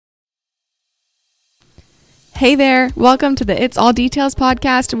Hey there, welcome to the It's All Details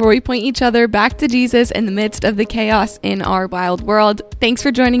podcast, where we point each other back to Jesus in the midst of the chaos in our wild world. Thanks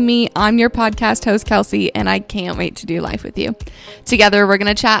for joining me. I'm your podcast host, Kelsey, and I can't wait to do life with you. Together, we're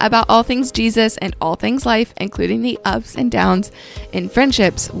going to chat about all things Jesus and all things life, including the ups and downs in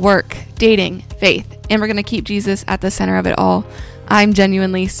friendships, work, dating, faith, and we're going to keep Jesus at the center of it all. I'm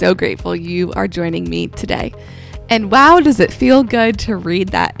genuinely so grateful you are joining me today. And wow, does it feel good to read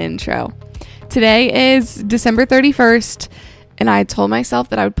that intro. Today is December 31st, and I told myself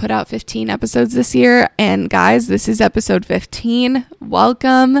that I would put out 15 episodes this year, and guys, this is episode 15.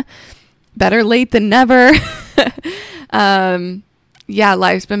 Welcome. Better late than never.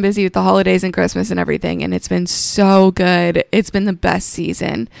 Life's been busy with the holidays and Christmas and everything, and it's been so good. It's been the best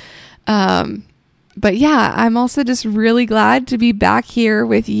season. But yeah, I'm also just really glad to be back here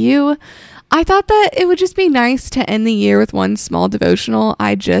with you. I thought that it would just be nice to end the year with one small devotional.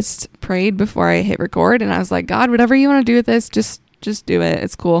 I just prayed before I hit record, and I was like, God, whatever you want to do with this, just do it.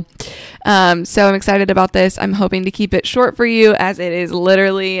 It's cool. So I'm excited about this. I'm hoping to keep it short for you, as it is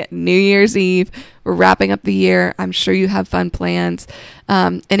literally New Year's Eve. We're wrapping up the year. I'm sure you have fun plans.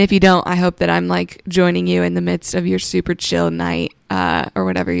 And if you don't, I hope that I'm like joining you in the midst of your super chill night, or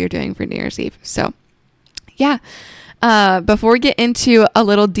whatever you're doing for New Year's Eve. So yeah. Before we get into a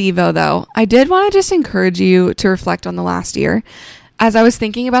little Devo though, I did want to just encourage you to reflect on the last year. As I was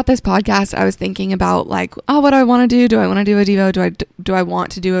thinking about this podcast, I was thinking about like, oh, what do I want to do? Do I want to do a Devo? Do I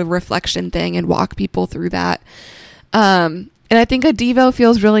want to do a reflection thing and walk people through that? And I think a Devo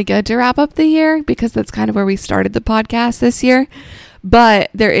feels really good to wrap up the year, because that's kind of where we started the podcast this year. But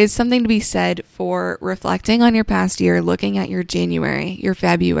there is something to be said for reflecting on your past year, looking at your January, your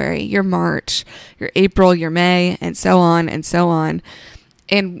February, your March, your April, your May, and so on,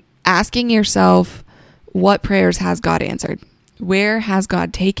 and asking yourself, what prayers has God answered? Where has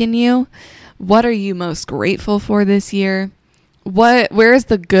God taken you? What are you most grateful for this year? Where is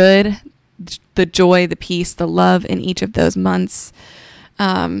the good, the joy, the peace, the love in each of those months?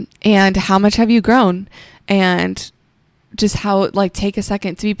 And how much have you grown? And just how, like, take a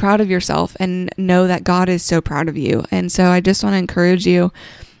second to be proud of yourself and know that God is so proud of you. And so I just want to encourage you.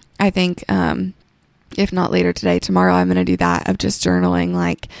 I think, if not later today, tomorrow, I'm going to do that, of just journaling.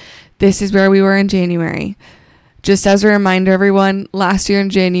 Like, this is where we were in January. Just as a reminder, everyone, last year in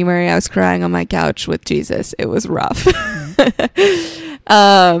January, I was crying on my couch with Jesus. It was rough.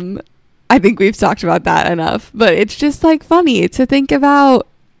 I think we've talked about that enough, but it's just like funny to think about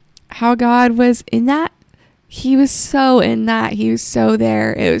how God was in that. He was so in that. He was so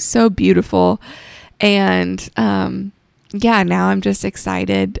there. It was so beautiful. And now I'm just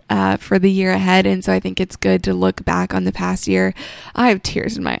excited for the year ahead. And so I think it's good to look back on the past year. I have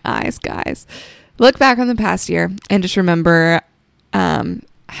tears in my eyes, guys. Look back on the past year and just remember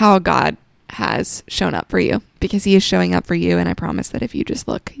how God has shown up for you, because he is showing up for you. And I promise that if you just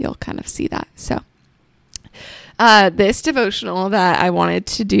look, you'll kind of see that. So this devotional that I wanted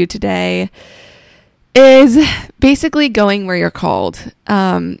to do today is basically going where you're called.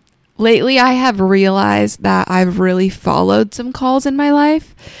 Lately, I have realized that I've really followed some calls in my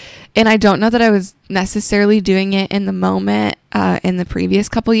life, and I don't know that I was necessarily doing it in the moment in the previous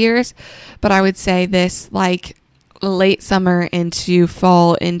couple years, but I would say this, like, late summer into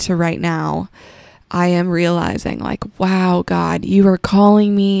fall into right now, I am realizing, like, wow, God, you are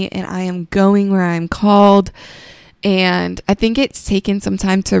calling me, and I am going where I'm called. And I think it's taken some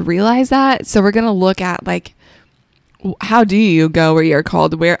time to realize that. So we're going to look at, like, how do you go where you're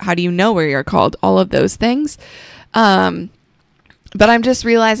called? How do you know where you're called? All of those things. But I'm just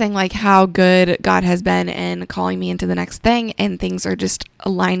realizing, like, how good God has been in calling me into the next thing, and things are just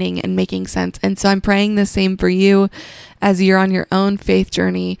aligning and making sense. And so I'm praying the same for you as you're on your own faith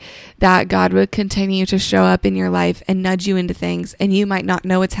journey, that God would continue to show up in your life and nudge you into things. And you might not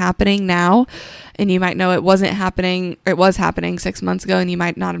know it's happening now, and you might know it was happening 6 months ago, and you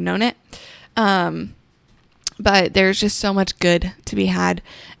might not have known it. But there's just so much good to be had.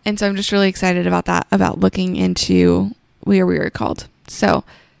 And so I'm just really excited about that, about looking into where we are called. So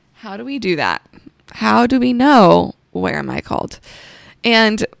how do we do that? How do we know where am I called?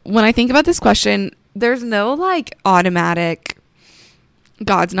 And when I think about this question, there's no like automatic,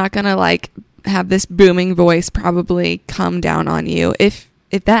 God's not going to like have this booming voice probably come down on you. If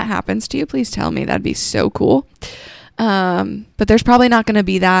that happens to you, please tell me. That'd be so cool. But there's probably not going to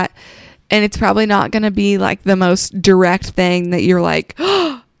be that. And it's probably not going to be like the most direct thing that you're like,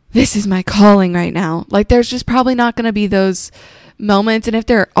 oh, this is my calling right now. Like, there's just probably not going to be those moments. And if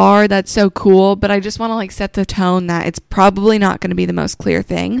there are, that's so cool. But I just want to like set the tone that it's probably not going to be the most clear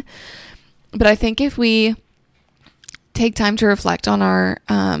thing. But I think if we take time to reflect on our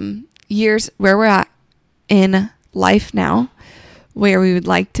years, where we're at in life now, where we would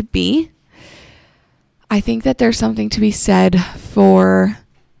like to be, I think that there's something to be said for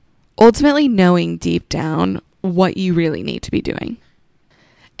ultimately knowing deep down what you really need to be doing.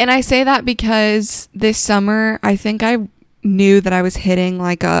 And I say that because this summer, I think I knew that I was hitting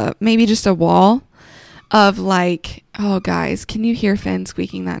like maybe just a wall of like, oh guys, can you hear Finn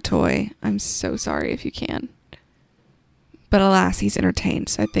squeaking that toy? I'm so sorry if you can. But alas, he's entertained,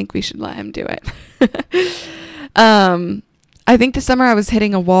 so I think we should let him do it. I think this summer I was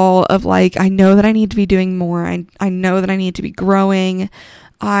hitting a wall of like, I know that I need to be doing more. I know that I need to be growing.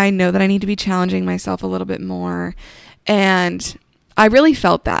 I know that I need to be challenging myself a little bit more. And I really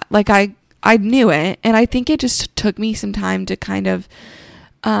felt that. Like I knew it. And I think it just took me some time to kind of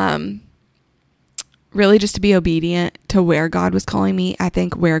really just to be obedient to where God was calling me. I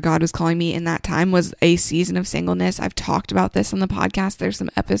think where God was calling me in that time was a season of singleness. I've talked about this on the podcast. There's some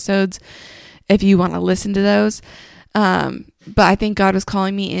episodes if you want to listen to those. But I think God was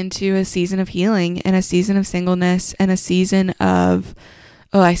calling me into a season of healing and a season of singleness and a season of,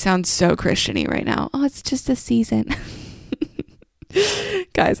 oh, I sound so Christian-y right now. Oh, it's just a season.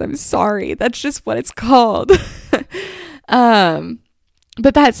 Guys, I'm sorry. That's just what it's called.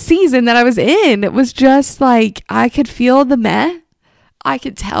 But that season that I was in, it was just like, I could feel the meh. I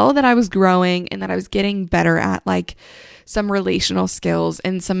could tell that I was growing and that I was getting better at like some relational skills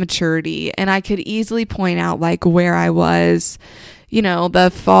and some maturity. And I could easily point out like where I was, you know,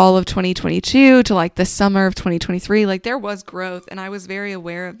 the fall of 2022 to like the summer of 2023. Like there was growth and I was very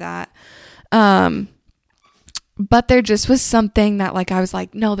aware of that. But there just was something that like, I was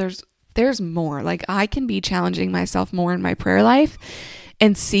like, no, there's more. Like I can be challenging myself more in my prayer life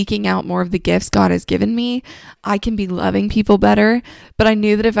and seeking out more of the gifts God has given me. I can be loving people better. But I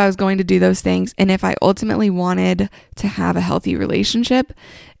knew that if I was going to do those things, and if I ultimately wanted to have a healthy relationship,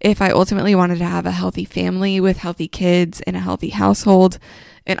 if I ultimately wanted to have a healthy family with healthy kids and a healthy household,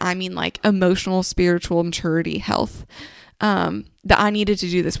 and I mean like emotional, spiritual maturity, health, that I needed to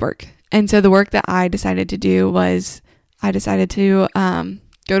do this work. And so the work that I decided to do was I decided to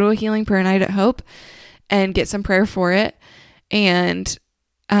go to a healing prayer night at Hope and get some prayer for it. And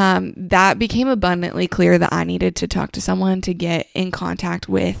that became abundantly clear that I needed to talk to someone to get in contact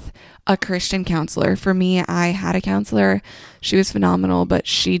with a Christian counselor. For me, I had a counselor. She was phenomenal, but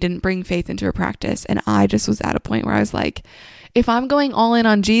she didn't bring faith into her practice. And I just was at a point where I was like, if I'm going all in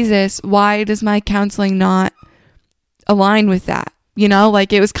on Jesus, why does my counseling not align with that? You know,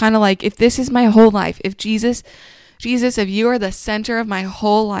 like it was kind of like, if this is my whole life, if Jesus, if you are the center of my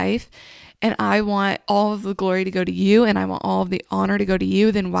whole life, and I want all of the glory to go to you, and I want all of the honor to go to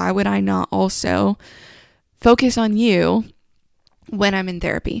you, then why would I not also focus on you when I'm in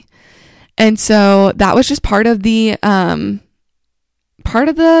therapy? And so that was just part of the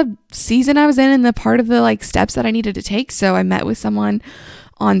season I was in and the part of the like steps that I needed to take. So I met with someone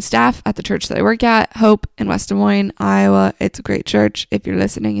on staff at the church that I work at, Hope in West Des Moines, Iowa. It's a great church. If you're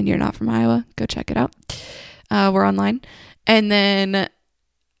listening and you're not from Iowa, go check it out. We're online. And then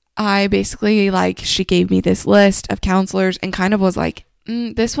I basically like, she gave me this list of counselors and kind of was like,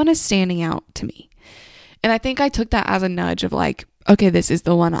 this one is standing out to me. And I think I took that as a nudge of like, okay, this is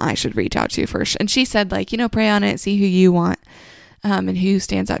the one I should reach out to first. And she said like, you know, pray on it, see who you want, and who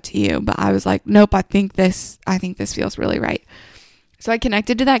stands out to you. But I was like, nope, I think this feels really right. So I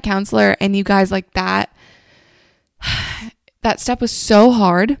connected to that counselor, and you guys, like that step was so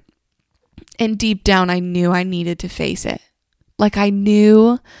hard. And deep down, I knew I needed to face it. Like I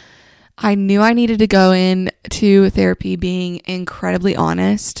knew I needed to go into therapy being incredibly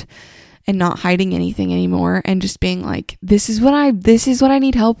honest and not hiding anything anymore, and just being like, this is what I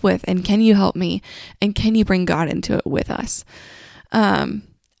need help with, and can you help me, and can you bring God into it with us? And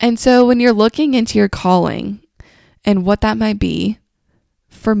so when you're looking into your calling and what that might be,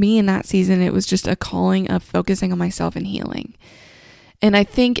 for me in that season, it was just a calling of focusing on myself and healing. And I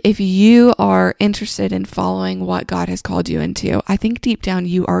think if you are interested in following what God has called you into, I think deep down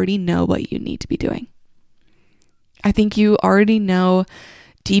you already know what you need to be doing. I think you already know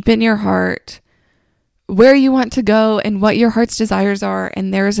deep in your heart where you want to go and what your heart's desires are.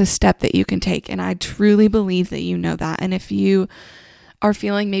 And there is a step that you can take. And I truly believe that you know that. And if you are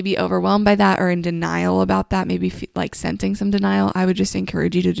feeling maybe overwhelmed by that or in denial about that, maybe like sensing some denial, I would just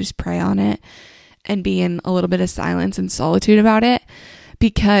encourage you to just pray on it and be in a little bit of silence and solitude about it.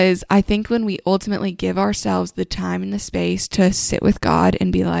 Because I think when we ultimately give ourselves the time and the space to sit with God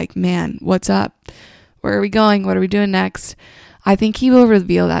and be like, man, what's up? Where are we going? What are we doing next? I think he will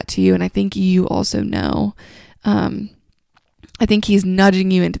reveal that to you. And I think you also know, I think he's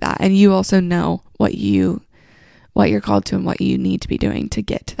nudging you into that. And you also know what you're called to and what you need to be doing to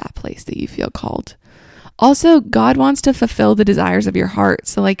get to that place that you feel called. Also, God wants to fulfill the desires of your heart.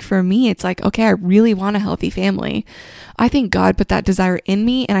 So like for me, it's like, okay, I really want a healthy family. I think God put that desire in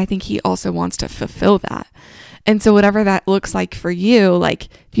me, and I think he also wants to fulfill that. And so whatever that looks like for you, like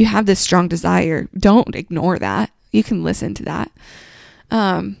if you have this strong desire, don't ignore that. You can listen to that.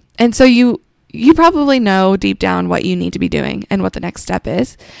 And so you probably know deep down what you need to be doing and what the next step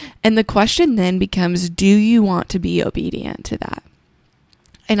is. And the question then becomes, do you want to be obedient to that?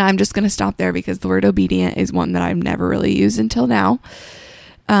 And I'm just going to stop there because the word obedient is one that I've never really used until now.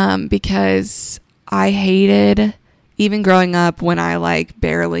 Because I hated, even growing up when I like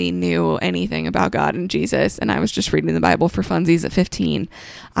barely knew anything about God and Jesus, and I was just reading the Bible for funsies at 15,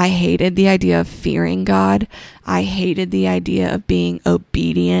 I hated the idea of fearing God. I hated the idea of being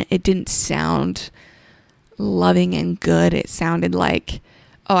obedient. It didn't sound loving and good. It sounded like,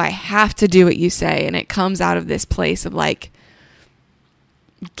 oh, I have to do what you say. And it comes out of this place of like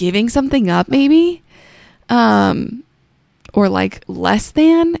giving something up maybe, or like less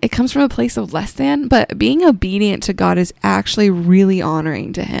than. It comes from a place of less than, but being obedient to God is actually really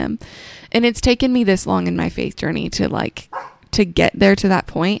honoring to him. And it's taken me this long in my faith journey to get there to that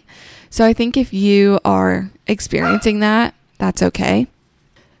point. So I think if you are experiencing that, that's okay.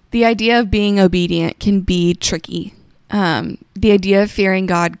 The idea of being obedient can be tricky. The idea of fearing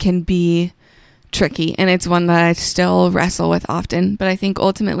God can be tricky, and it's one that I still wrestle with often. But I think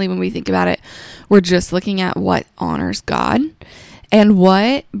ultimately when we think about it, we're just looking at what honors God and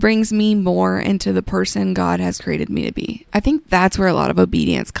what brings me more into the person God has created me to be. I think that's where a lot of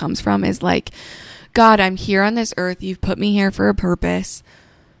obedience comes from, is like, God, I'm here on this earth. You've put me here for a purpose.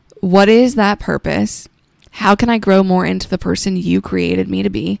 What is that purpose? How can I grow more into the person you created me to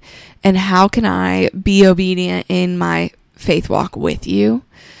be? And how can I be obedient in my faith walk with you?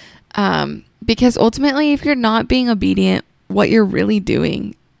 Because ultimately, if you're not being obedient, what you're really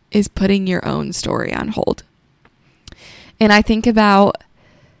doing is putting your own story on hold. And I think about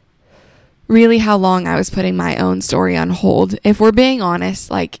really how long I was putting my own story on hold. If we're being honest,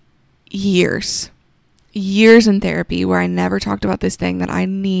 like years in therapy where I never talked about this thing that I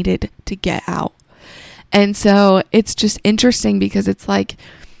needed to get out. And so it's just interesting because it's like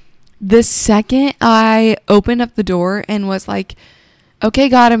the second I opened up the door and was like, okay,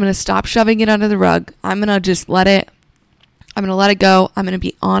 God, I'm going to stop shoving it under the rug. I'm going to just let it go. I'm going to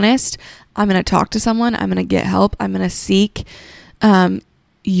be honest. I'm going to talk to someone. I'm going to get help. I'm going to seek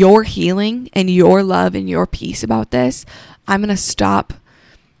your healing and your love and your peace about this. I'm going to stop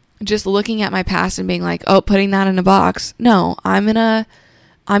just looking at my past and being like, oh, putting that in a box. No, I'm going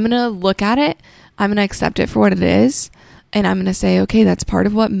to look at it. I'm going to accept it for what it is. And I'm going to say, okay, that's part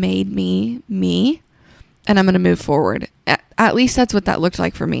of what made me me. And I'm going to move forward. At least that's what that looked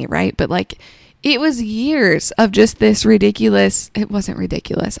like for me, right? But like, it was years of just this ridiculous. It wasn't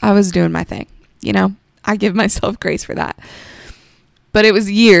ridiculous. I was doing my thing, you know? I give myself grace for that. But it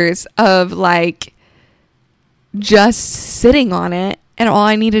was years of like just sitting on it. And all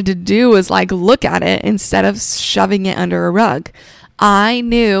I needed to do was like look at it instead of shoving it under a rug. I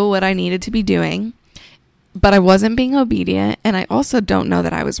knew what I needed to be doing, but I wasn't being obedient. And I also don't know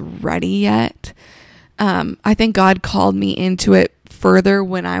that I was ready yet. I think God called me into it further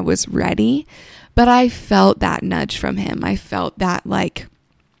when I was ready, but I felt that nudge from him. I felt that like,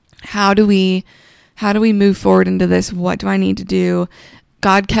 how do we move forward into this? What do I need to do?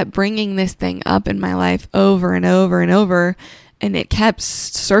 God kept bringing this thing up in my life over and over and over, and it kept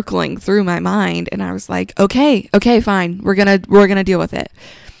circling through my mind. And I was like, okay, fine. We're going to deal with it.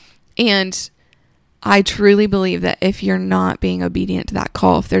 And I truly believe that if you're not being obedient to that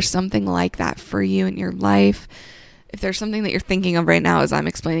call, if there's something like that for you in your life, if there's something that you're thinking of right now as I'm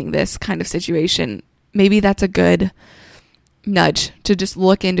explaining this kind of situation, maybe that's a good nudge to just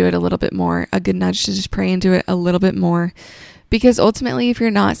look into it a little bit more, a good nudge to just pray into it a little bit more. Because ultimately, if you're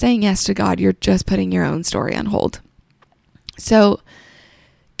not saying yes to God, you're just putting your own story on hold. So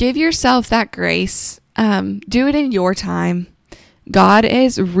give yourself that grace. Do it in your time. God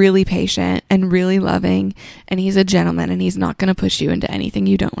is really patient and really loving, and he's a gentleman, and he's not going to push you into anything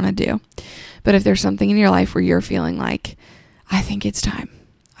you don't want to do. But if there's something in your life where you're feeling like, I think it's time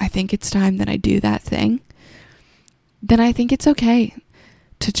that I do that thing, then I think it's okay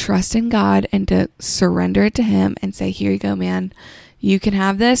to trust in God and to surrender it to him and say, here you go, man. You can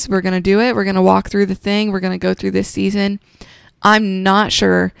have this. We're going to do it. We're going to walk through the thing. We're going to go through this season. I'm not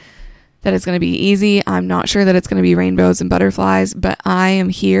sure that it's going to be easy. I'm not sure that it's going to be rainbows and butterflies, but I am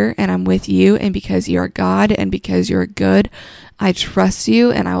here and I'm with you. And because you're God and because you're good, I trust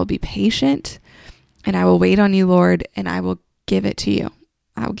you, and I will be patient, and I will wait on you, Lord, and I will give it to you.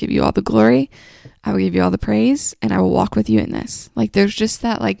 I will give you all the glory. I will give you all the praise, and I will walk with you in this. Like, there's just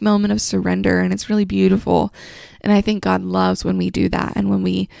that like moment of surrender, and it's really beautiful. And I think God loves when we do that. And when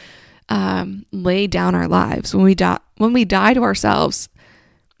we lay down our lives, when we die to ourselves,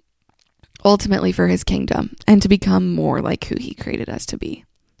 ultimately for his kingdom and to become more like who he created us to be.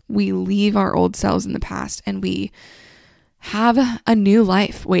 We leave our old selves in the past and we have a new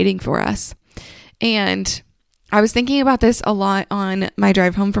life waiting for us. And I was thinking about this a lot on my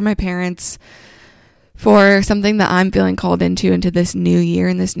drive home from my parents for something that I'm feeling called into this new year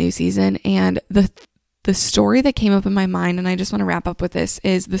and this new season. And the story that came up in my mind, and I just want to wrap up with this,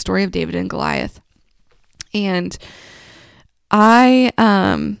 is the story of David and Goliath. And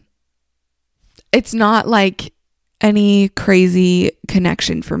it's not like any crazy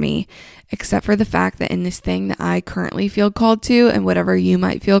connection for me, except for the fact that in this thing that I currently feel called to, and whatever you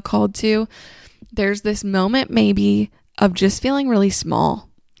might feel called to, there's this moment maybe of just feeling really small,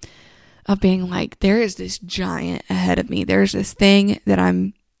 of being like, there is this giant ahead of me. There's this thing that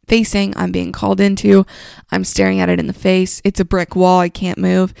I'm facing, I'm being called into, I'm staring at it in the face. It's a brick wall, I can't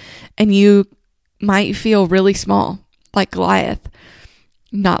move. And you might feel really small, like Goliath.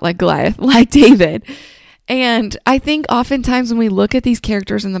 Not like Goliath, like David. And I think oftentimes when we look at these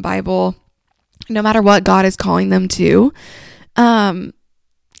characters in the Bible, no matter what God is calling them to,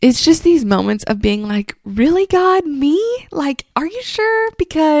 it's just these moments of being like, really, God, me? Like, are you sure?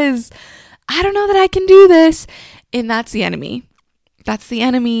 Because I don't know that I can do this. And that's the enemy. That's the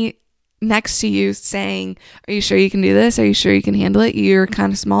enemy next to you saying, are you sure you can do this? Are you sure you can handle it? You're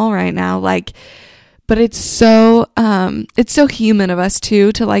kind of small right now. Like, but it's so human of us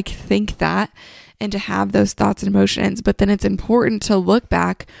too, to like think that and to have those thoughts and emotions. But then it's important to look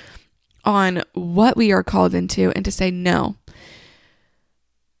back on what we are called into and to say, no,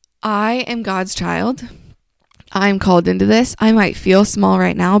 I am God's child. I'm called into this. I might feel small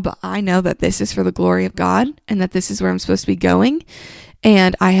right now, but I know that this is for the glory of God and that this is where I'm supposed to be going.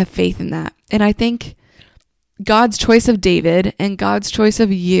 And I have faith in that. And I think God's choice of David and God's choice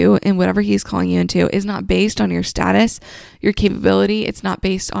of you and whatever he's calling you into is not based on your status, your capability. It's not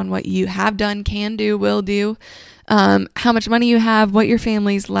based on what you have done, can do, will do, how much money you have, what your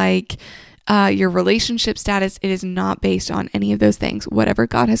family's like, your relationship status. It is not based on any of those things. Whatever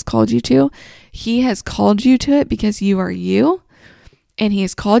God has called you to, he has called you to it because you are you, and he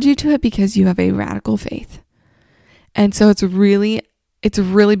has called you to it because you have a radical faith. And so it's really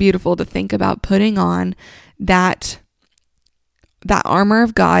beautiful to think about putting on that armor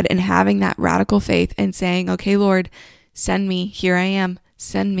of God and having that radical faith and saying, okay, Lord, send me. Here I am.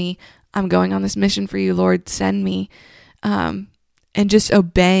 Send me. I'm going on this mission for you, Lord. Send me. And just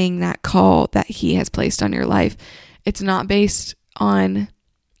obeying that call that he has placed on your life. It's not based on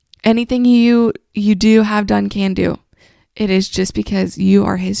anything you do, have done, can do. It is just because you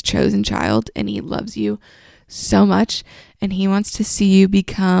are his chosen child and he loves you so much and he wants to see you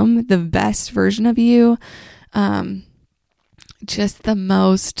become the best version of you. Just the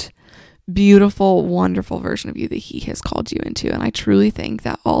most beautiful, wonderful version of you that he has called you into. And I truly think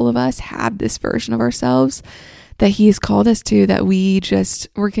that all of us have this version of ourselves that he has called us to, that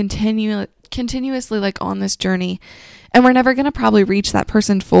we're continuously like on this journey, and we're never going to probably reach that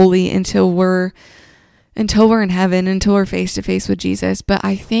person fully until we're in heaven, until we're face to face with Jesus. But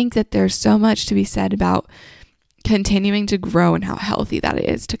I think that there's so much to be said about continuing to grow and how healthy that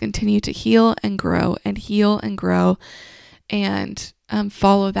is, to continue to heal and grow and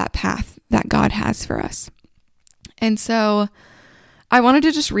follow that path that God has for us. And so I wanted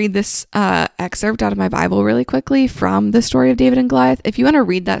to just read this excerpt out of my Bible really quickly from the story of David and Goliath. If you want to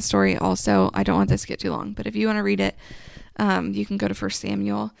read that story also, I don't want this to get too long, but if you want to read it, you can go to 1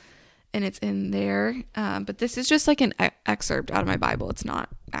 Samuel and it's in there. But this is just like an excerpt out of my Bible. It's not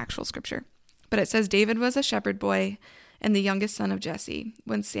actual scripture. But it says, David was a shepherd boy and the youngest son of Jesse.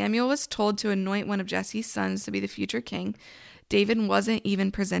 When Samuel was told to anoint one of Jesse's sons to be the future king, David wasn't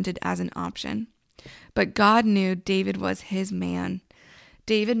even presented as an option. But God knew David was his man.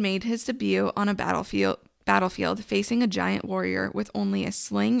 David made his debut on a battlefield facing a giant warrior with only a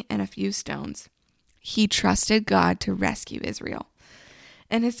sling and a few stones. He trusted God to rescue Israel,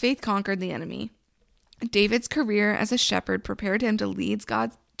 and his faith conquered the enemy. David's career as a shepherd prepared him to lead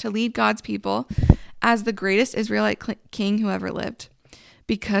God's people as the greatest Israelite king who ever lived.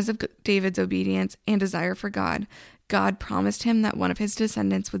 Because of David's obedience and desire for God, God promised him that one of his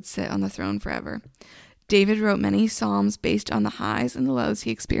descendants would sit on the throne forever. David wrote many psalms based on the highs and the lows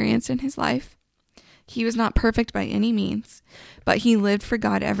he experienced in his life. He was not perfect by any means, but he lived for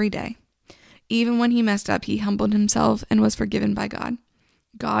God every day. Even when he messed up, he humbled himself and was forgiven by God.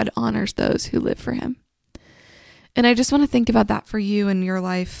 God honors those who live for him. And I just want to think about that for you in your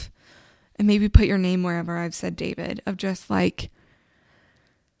life, and maybe put your name wherever I've said David, of just like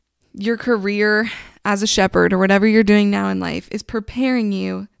your career as a shepherd or whatever you're doing now in life is preparing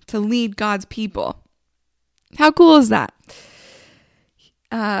you to lead God's people. How cool is that?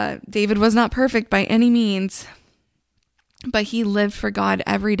 David was not perfect by any means, but he lived for God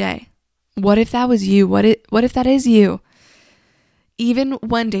every day. What if that was you? What if that is you? Even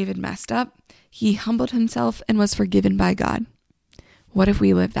when David messed up, he humbled himself and was forgiven by God. What if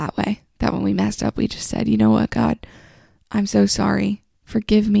we lived that way? That when we messed up, we just said, you know what, God, I'm so sorry.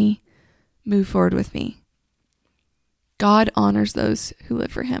 Forgive me. Move forward with me. God honors those who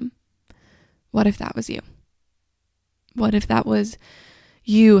live for him. What if that was you? What if that was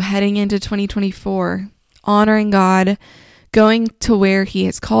you heading into 2024, honoring God, going to where he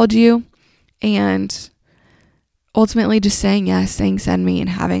has called you, and ultimately just saying yes, saying send me, and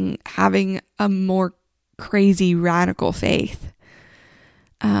having a more crazy, radical faith.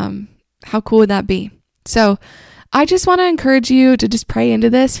 How cool would that be? So I just want to encourage you to just pray into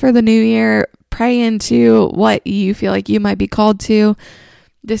this for the new year. Pray into what you feel like you might be called to.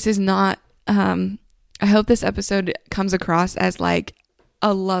 This is not, I hope this episode comes across as like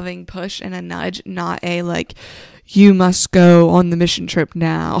a loving push and a nudge, not a like, you must go on the mission trip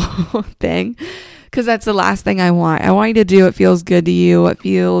now thing. Because that's the last thing I want. I want you to do what feels good to you, what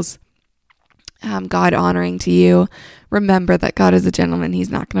feels God honoring to you. Remember that God is a gentleman. He's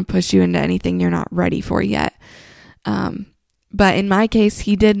not going to push you into anything you're not ready for yet. But in my case,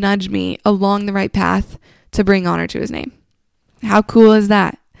 he did nudge me along the right path to bring honor to his name. How cool is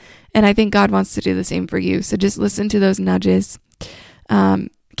that? And I think God wants to do the same for you. So just listen to those nudges,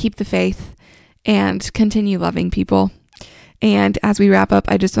 keep the faith, and continue loving people. And as we wrap up,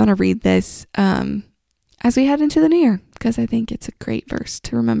 I just want to read this as we head into the new year, because I think it's a great verse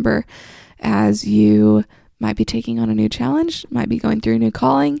to remember as you might be taking on a new challenge, might be going through a new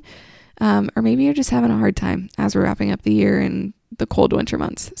calling, or maybe you're just having a hard time as we're wrapping up the year in the cold winter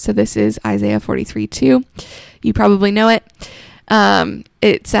months. So this is Isaiah 43:2. You probably know it.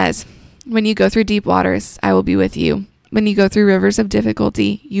 It says, when you go through deep waters, I will be with you. When you go through rivers of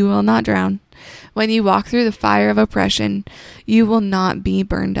difficulty, you will not drown. When you walk through the fire of oppression, you will not be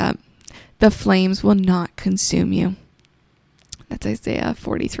burned up. The flames will not consume you. That's Isaiah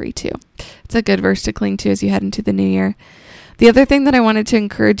 43:2. It's a good verse to cling to as you head into the new year. The other thing that I wanted to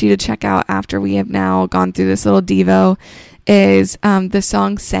encourage you to check out after we have now gone through this little Devo is the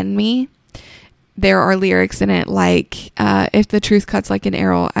song Send Me. There are lyrics in it like, if the truth cuts like an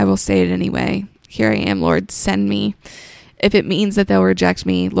arrow, I will say it anyway. Here I am, Lord, send me. If it means that they'll reject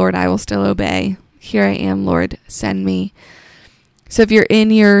me, Lord, I will still obey. Here I am, Lord, send me. So if you're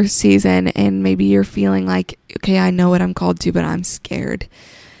in your season and maybe you're feeling like, okay, I know what I'm called to, but I'm scared.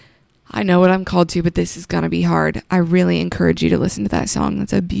 I know what I'm called to, but this is going to be hard. I really encourage you to listen to that song.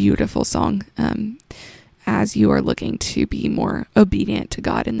 That's a beautiful song as you are looking to be more obedient to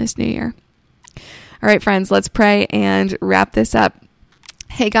God in this new year. All right, friends, let's pray and wrap this up.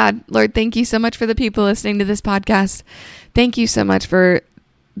 Hey, God, Lord, thank you so much for the people listening to this podcast. Thank you so much for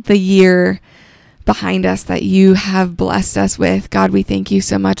the year behind us that you have blessed us with. God, we thank you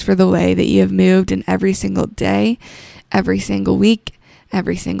so much for the way that you have moved in every single day, every single week,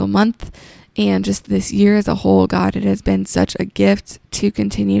 every single month, and just this year as a whole. God, it has been such a gift to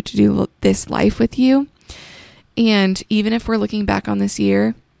continue to do this life with you. And even if we're looking back on this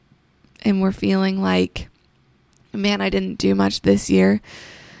year and we're feeling like, man, I didn't do much this year,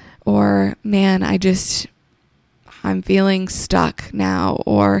 or man, I'm feeling stuck now,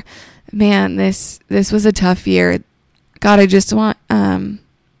 or man, this was a tough year. God, I just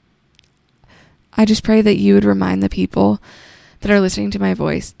pray that you would remind the people that are listening to my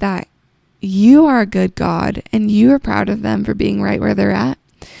voice that you are a good God and you are proud of them for being right where they're at,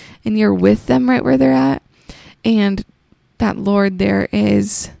 and you're with them right where they're at, and that, Lord,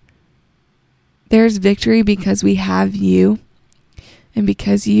 there's victory because we have you, and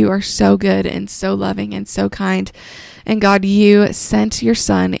because you are so good and so loving and so kind. And God, you sent your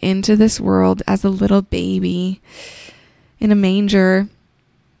son into this world as a little baby in a manger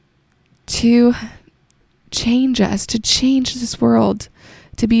to change us, to change this world,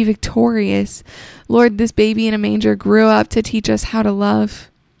 to be victorious. Lord, this baby in a manger grew up to teach us how to love.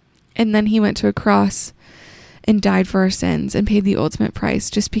 And then he went to a cross and died for our sins and paid the ultimate price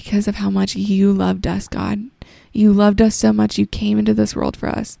just because of how much you loved us, God. You loved us so much, you came into this world for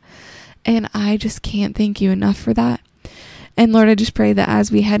us. And I just can't thank you enough for that. And Lord, I just pray that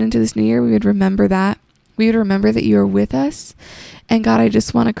as we head into this new year, we would remember that. We would remember that you are with us. And God, I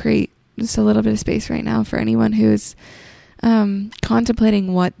just want to create just a little bit of space right now for anyone who's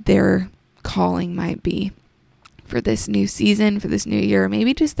contemplating what their calling might be for this new season, for this new year,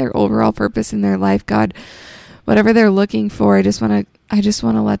 maybe just their overall purpose in their life, God. Whatever they're looking for, I just want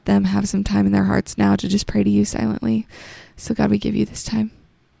to let them have some time in their hearts now to just pray to you silently. So God, we give you this time.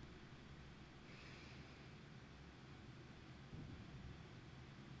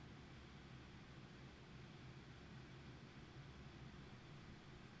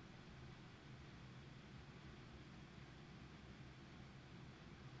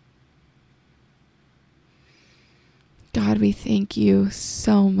 God, we thank you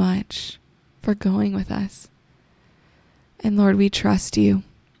so much for going with us. And Lord, we trust you.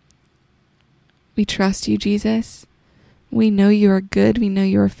 We trust you, Jesus. We know you are good. We know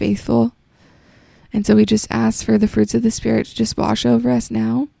you are faithful. And so we just ask for the fruits of the Spirit to just wash over us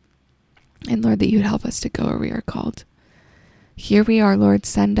now. And Lord, that you would help us to go where we are called. Here we are, Lord.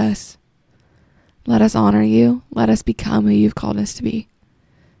 Send us. Let us honor you. Let us become who you've called us to be.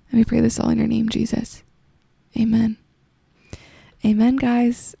 And we pray this all in your name, Jesus. Amen. Amen,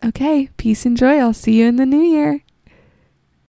 guys. Okay, peace and joy. I'll see you in the new year.